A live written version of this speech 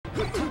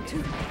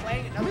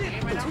Playing another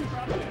game right now?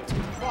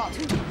 Fuck.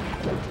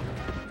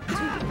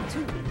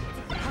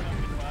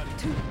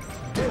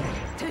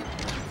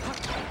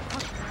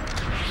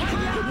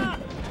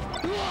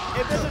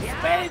 If there's a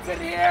spades in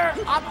here,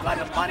 I'm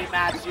gonna money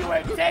match you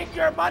and take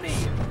your money.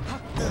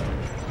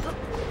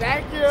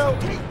 Thank you.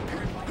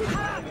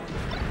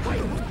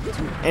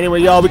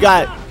 Anyway, y'all, we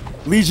got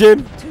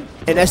Legion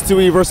and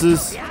S2E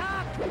versus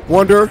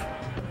Wonder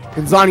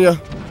and Zanya.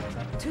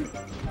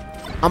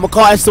 I'm gonna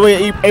call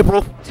S2E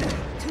April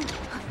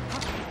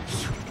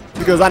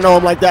because I know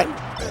him like that.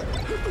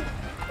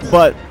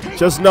 But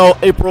just know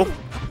April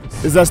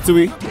is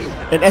S2E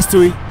and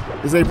S2E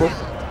is April.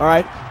 All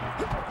right.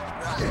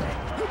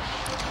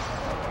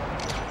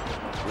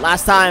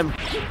 Last time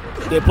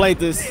they played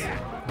this,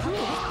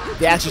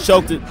 they actually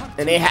choked it,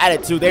 and they had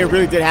it too. They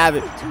really did have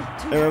it.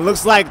 And it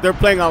looks like they're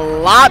playing a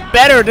lot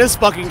better this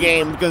fucking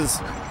game because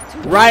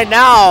right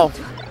now,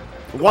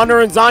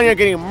 Wonder and Zanya are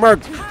getting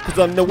murked. Because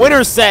on the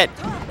winner's set,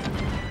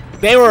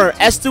 they were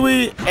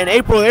S2E and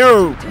April. They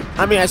were,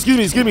 I mean, excuse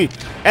me,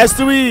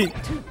 S2E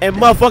and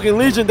motherfucking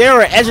Legion. They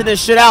were edging this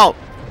shit out,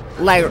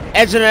 like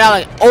edging it out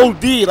like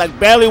OD, like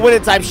barely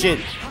winning type shit.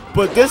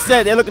 But this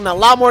set, they're looking a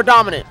lot more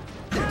dominant.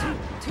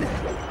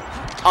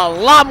 A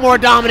lot more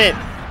dominant.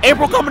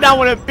 April coming down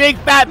with a big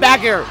fat back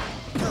here.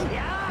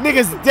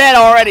 Niggas dead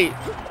already.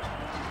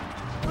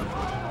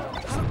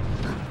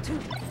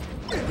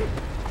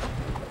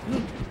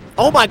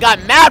 Oh my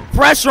god, mad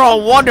pressure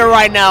on Wonder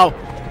right now.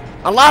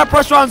 A lot of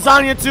pressure on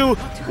Zanya too.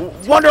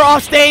 Wonder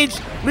off stage.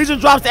 Legion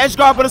drops the edge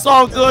guard, but it's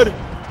all good.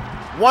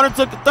 Wonder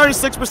took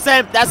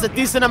 36%. That's a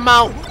decent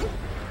amount.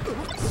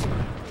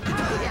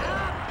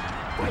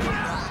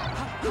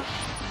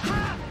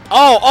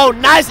 Oh,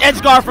 nice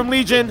edge guard from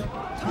Legion.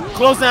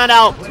 Closing that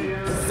out.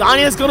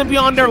 Zanya's gonna be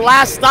on their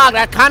last stock.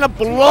 That kind of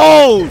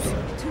blows.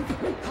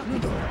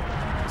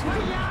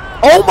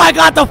 Oh my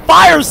god, the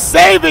fire's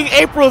saving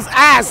April's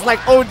ass like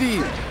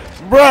OD.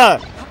 Bruh.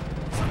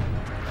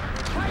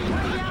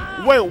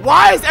 Wait,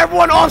 why is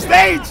everyone off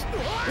stage?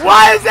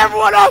 Why is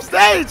everyone off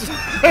stage?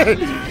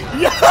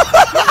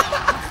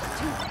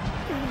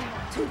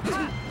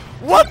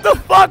 What the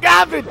fuck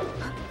happened?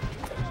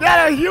 They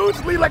had a huge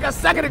lead like a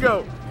second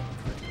ago.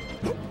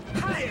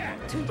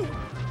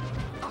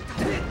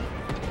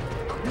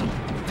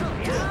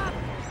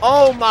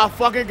 Oh my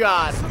fucking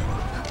god.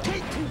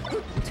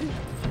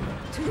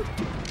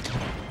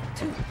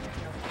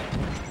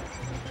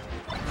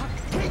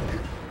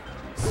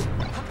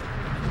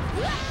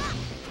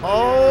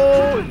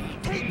 Oh,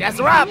 that's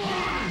a wrap.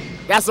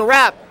 That's a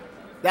wrap.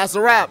 That's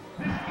a wrap.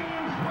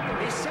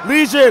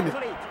 Legion,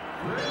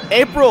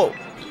 April,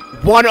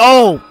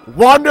 1-0.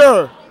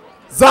 Wonder,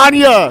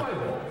 Zanya,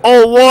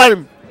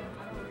 0-1.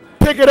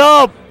 Pick it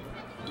up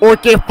or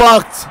get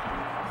fucked.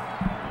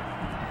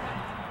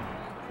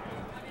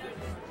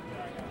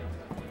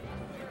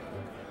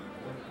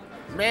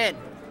 Man.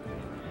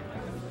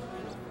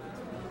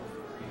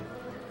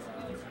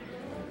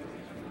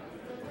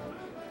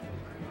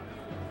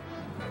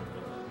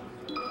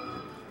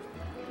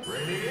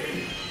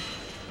 Ready,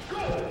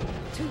 go.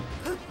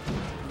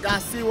 Gotta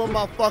see what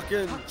my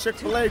fucking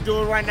Chick-fil-A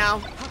doing right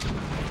now.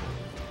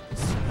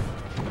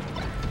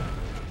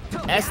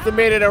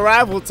 Estimated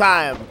arrival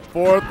time,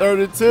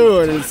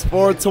 4:32, and it's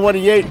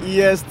 4:28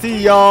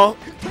 EST, y'all.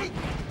 We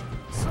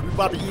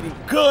about to be eating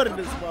good in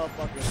this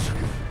motherfucker.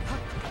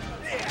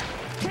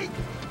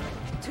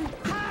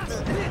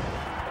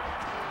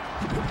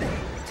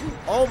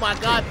 Oh my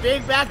god,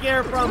 big back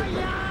air from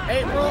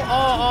April.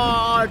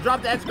 Oh,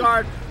 drop the edge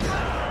guard.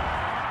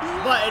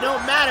 But it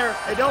don't matter.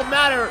 It don't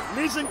matter.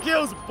 Legion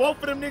kills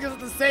both of them niggas at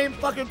the same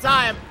fucking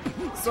time.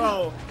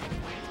 So.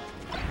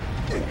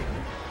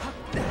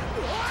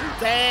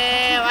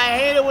 Damn, I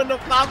hate it when the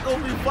Falco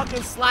be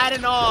fucking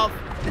sliding off.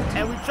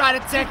 And we try to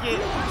tech it.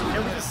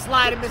 And we just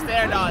slide and miss the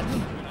air dodge.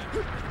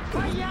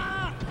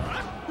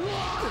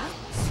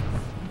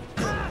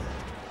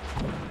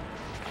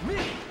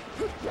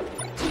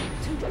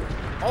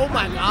 Oh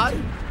my god.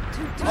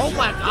 Oh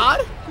my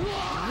god.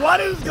 What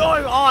is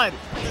going on?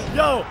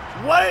 Yo,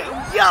 what?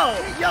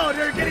 Yo,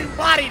 they're getting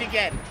bodied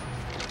again.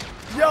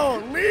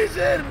 Yo,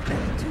 Legion.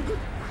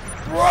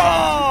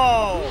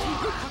 Bro,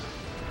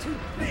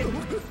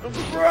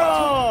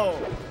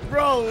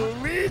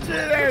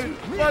 Legion and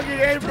fucking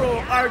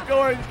April are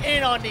going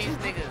in on these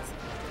niggas.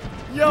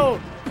 Yo,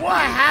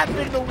 what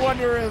happened to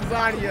Wonder and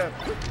Zanya?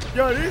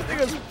 Yo, these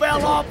niggas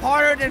fell off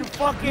harder than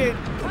fucking,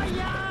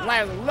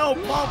 like, Lil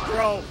Pump,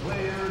 bro.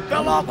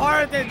 Fell off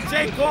harder than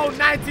J. Cole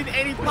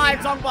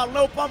 1985 talking about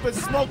Lil Pump and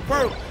Smoke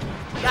Perp.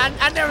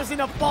 I never seen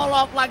a fall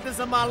off like this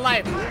in my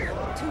life.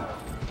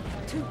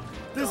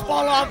 This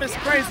fall off is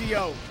crazy,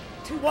 yo.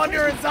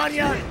 Wonder and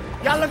Zanya,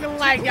 y'all looking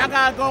like y'all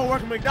gotta go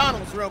work at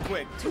McDonald's real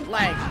quick.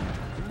 Like,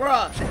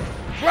 bruh,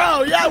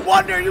 yeah,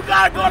 Wonder, you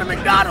gotta go to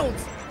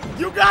McDonald's.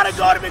 You gotta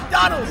go to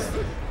McDonald's.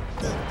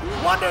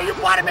 Wonder, you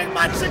about to make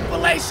my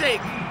Chick-fil-A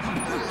shake.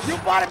 You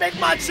about to make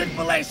my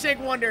Chick-fil-A shake,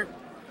 Wonder.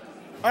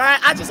 All right,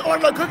 I just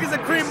ordered a cookies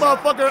and cream,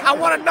 motherfucker. I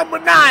want a number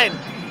 9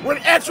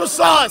 with extra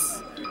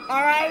sauce.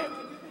 All right.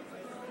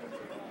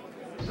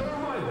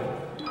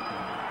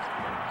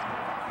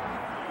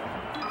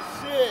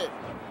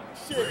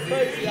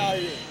 crazy out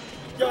here.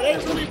 Yo, they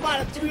really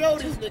about to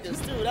 3-0 these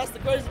niggas too. That's the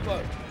crazy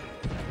part.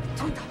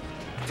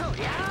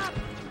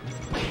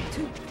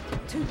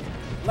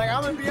 Like,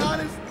 I'm gonna be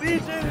honest,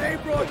 Legion and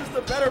April are just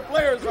the better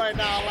players right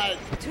now. Like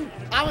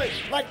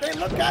they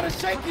look kind of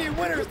shaky in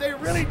winners, they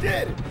really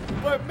did.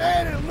 But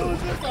man, in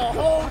losers, a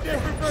whole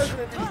different version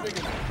of these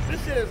niggas.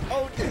 This shit is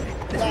OG.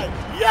 Like,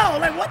 yo,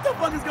 like what the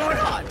fuck is going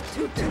on?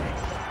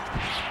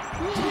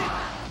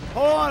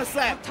 Hold on a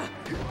sec.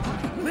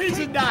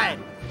 Legion died.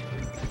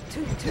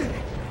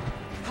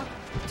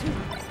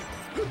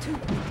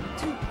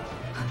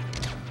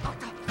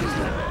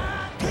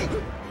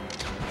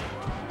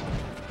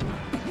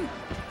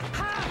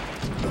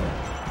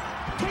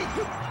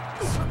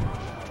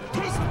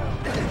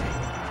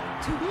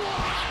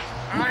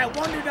 Alright,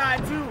 Wonder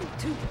died too.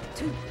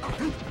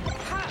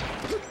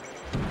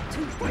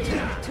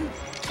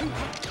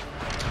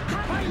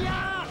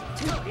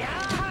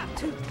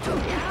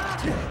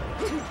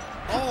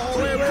 Oh,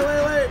 wait.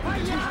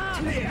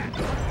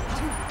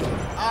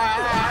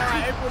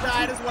 Alright. April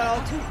died as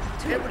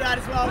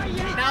well.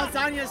 Now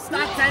Zanya's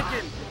stock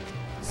tanking.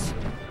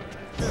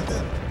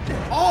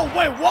 Oh,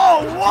 wait,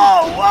 whoa.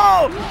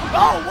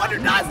 Oh, Wonder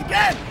dies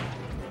again.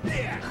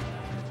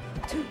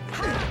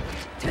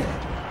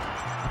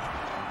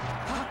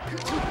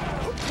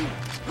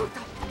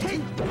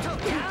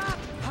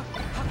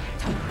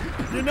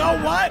 You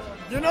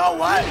know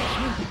what?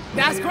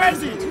 That's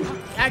crazy.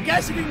 I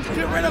guess you can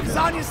get rid of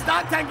Zanya's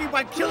stock tanking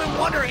by killing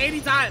Wonder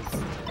 80 times.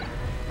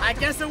 I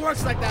guess it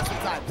works like that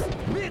sometimes.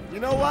 You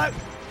know what?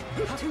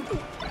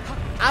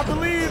 I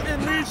believe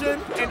in Legion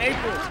and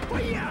April.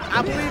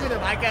 I believe in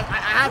them. I guess I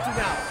have to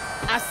now.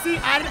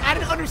 I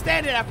didn't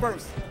understand it at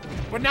first,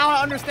 but now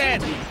I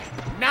understand.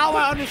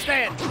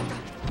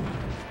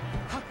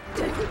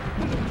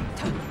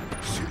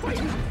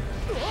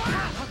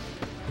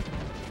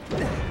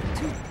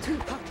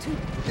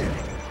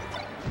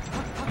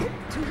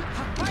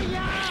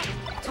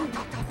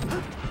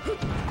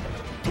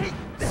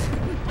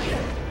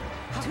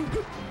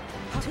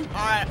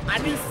 Alright, I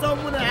need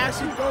someone to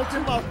actually go to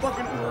my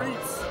fucking Uber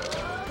Eats.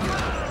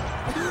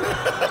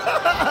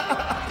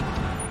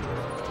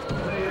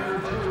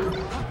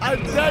 I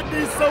dead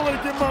need someone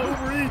to get my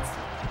Uber Eats.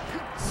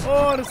 Hold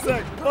on a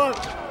sec.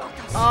 Fuck.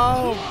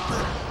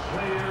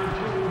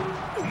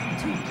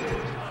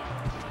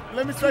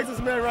 Let me text this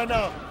man right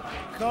now.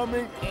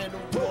 Coming in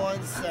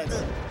 1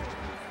 second.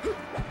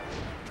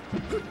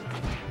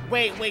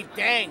 Wait,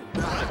 dang,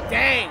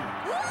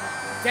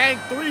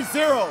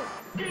 3-0.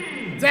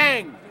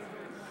 Dang,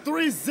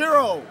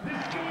 3-0.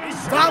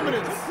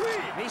 Dominance.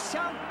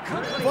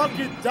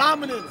 Fucking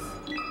dominance.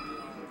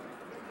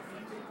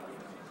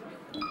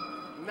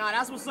 Nah,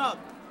 that's what's up.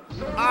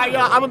 All right,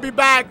 y'all, I'm gonna be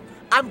back.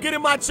 I'm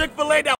getting my Chick-fil-A now.